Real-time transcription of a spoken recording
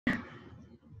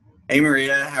Hey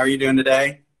Maria, how are you doing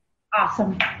today?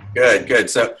 Awesome. Good, good.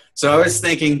 So I was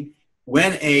thinking,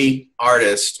 when a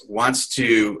artist wants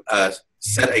to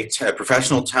set a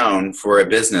professional tone for a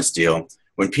business deal,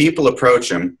 when people approach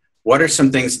them, what are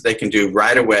some things that they can do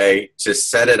right away to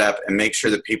set it up and make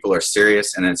sure that people are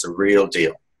serious and it's a real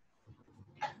deal?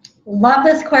 Love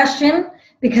this question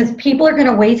because people are going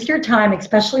to waste your time,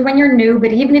 especially when you're new.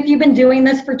 But even if you've been doing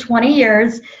this for 20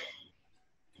 years,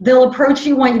 they'll approach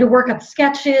you, want you to work up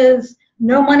sketches.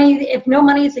 No money. If no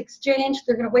money is exchanged,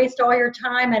 they're going to waste all your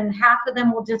time, and half of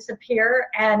them will disappear,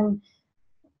 and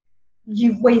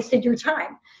you've wasted your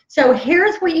time. So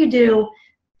here's what you do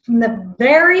from the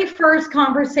very first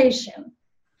conversation.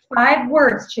 5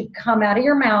 words should come out of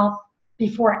your mouth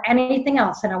before anything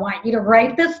else. And I want you to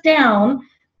write this down.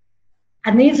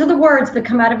 And these are the words that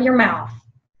come out of your mouth.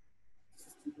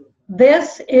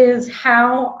 This is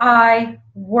how I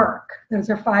work.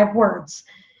 Those are 5 words.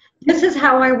 This is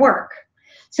how I work.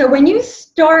 So when you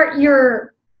start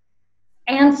your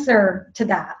answer to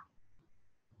that,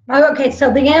 okay, so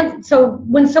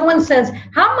when someone says,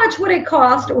 how much would it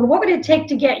cost or what would it take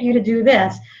to get you to do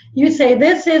this? You say,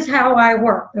 this is how I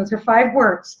work. Those are 5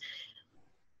 words.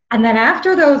 And then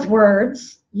after those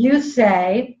words, you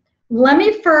say, let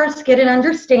me first get an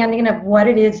understanding of what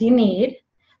it is you need.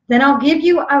 Then I'll give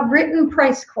you a written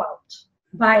price quote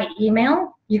by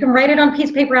email. You can write it on a piece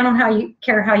of paper. I don't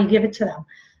care how you give it to them.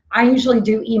 I usually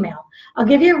do email. I'll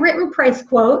give you a written price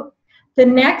quote. The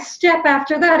next step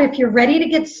after that, if you're ready to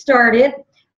get started,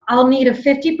 I'll need a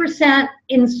 50%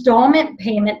 installment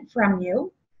payment from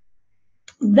you.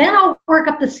 Then I'll work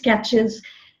up the sketches.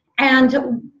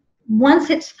 And once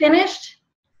it's finished,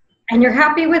 and you're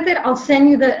happy with it, I'll send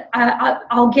you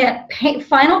I'll get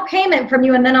final payment from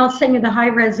you, and then I'll send you the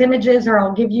high-res images, or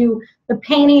I'll give you the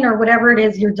painting or whatever it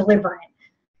is you're delivering.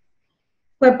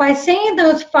 But by saying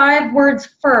those 5 words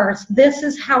first, this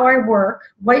is how I work,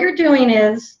 what you're doing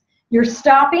is you're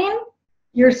stopping,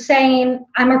 you're saying,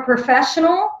 I'm a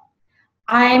professional,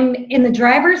 I'm in the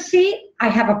driver's seat, I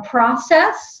have a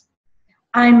process,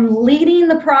 I'm leading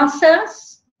the process.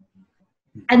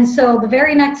 And so the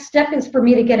very next step is for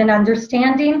me to get an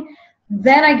understanding.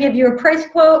 Then I give you a price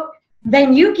quote.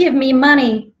 Then you give me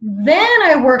money. Then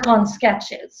I work on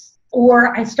sketches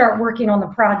or I start working on the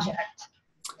project.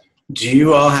 Do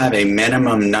you all have a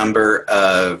minimum number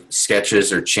of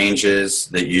sketches or changes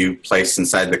that you place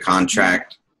inside the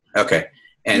contract? Okay.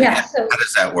 And Yeah, so how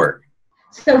does that work?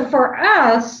 So for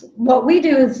us, what we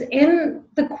do is in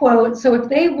the quote, so if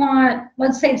they want,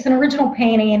 let's say it's an original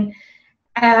painting,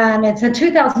 and it's a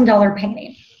 $2,000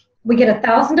 painting. We get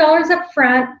 $1,000 up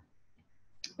front.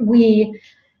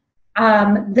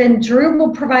 Then Drew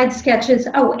will provide sketches.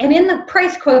 Oh, and in the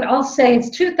price quote, I'll say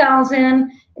it's $2,000.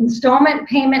 Installment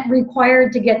payment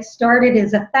required to get started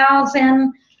is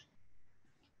 $1,000.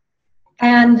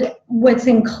 And what's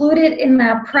included in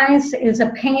that price is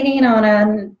a painting on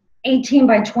an 18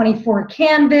 by 24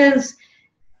 canvas,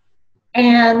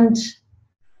 and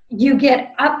you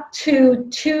get up to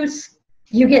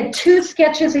You get 2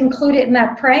 sketches included in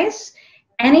that price.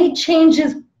 Any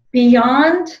changes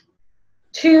beyond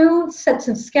 2 sets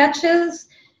of sketches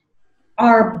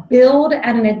are billed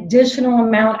at an additional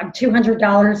amount of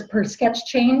 $200 per sketch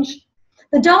change.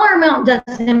 The dollar amount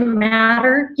doesn't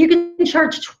matter. You can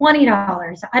charge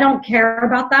 $20. I don't care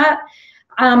about that.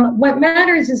 What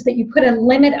matters is that you put a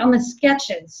limit on the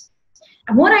sketches.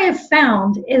 And what I have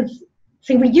found is,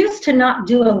 see, we used to not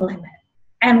do a limit.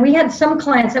 And we had some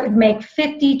clients that would make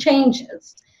 50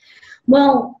 changes.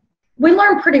 Well, we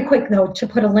learned pretty quick, though, to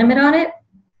put a limit on it.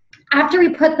 After we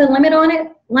put the limit on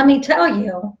it, let me tell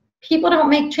you, people don't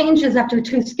make changes after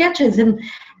 2 sketches. And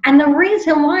the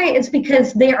reason why is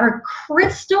because they are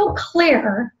crystal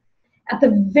clear at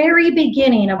the very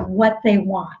beginning of what they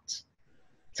want.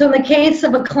 So in the case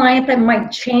of a client that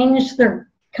might change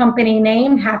their company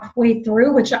name halfway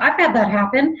through, which I've had that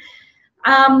happen,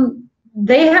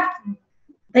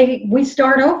 we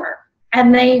start over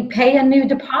and they pay a new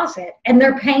deposit, and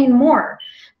they're paying more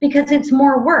because it's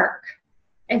more work.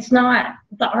 It's not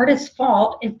the artist's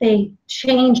fault if they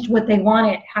changed what they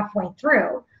wanted halfway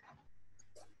through.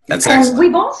 That's excellent. And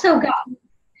we've also got,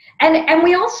 and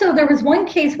we also, there was one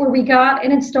case where we got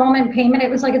an installment payment. It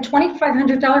was like a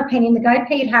 $2,500 painting. The guy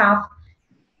paid half.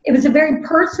 It was a very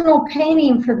personal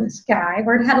painting for this guy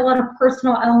where it had a lot of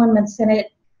personal elements in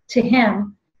it to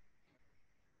him.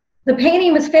 The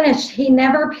painting was finished. He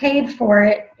never paid for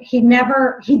it. He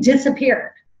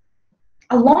disappeared.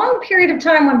 A long period of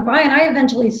time went by, and I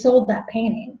eventually sold that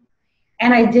painting.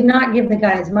 And I did not give the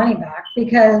guy his money back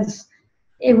because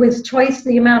it was twice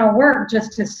the amount of work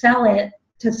just to sell it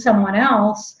to someone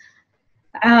else.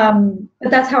 But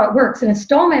that's how it works. An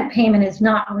installment payment is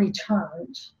not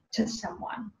returned to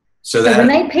someone. So when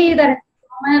they pay you that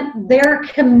installment, they're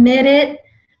committed.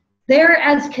 They're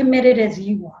as committed as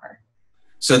you are.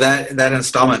 So that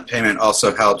installment payment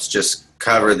also helps just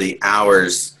cover the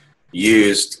hours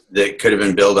used that could have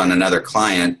been billed on another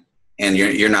client, and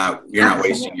you're not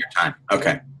wasting your time.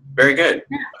 Okay, very good.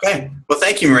 Yeah. Okay, well,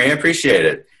 thank you, Maria. I appreciate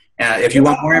it. If you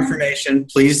want more information,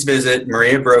 please visit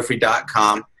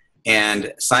mariabrophy.com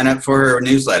and sign up for her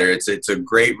newsletter. It's a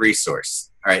great resource.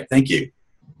 All right, thank you.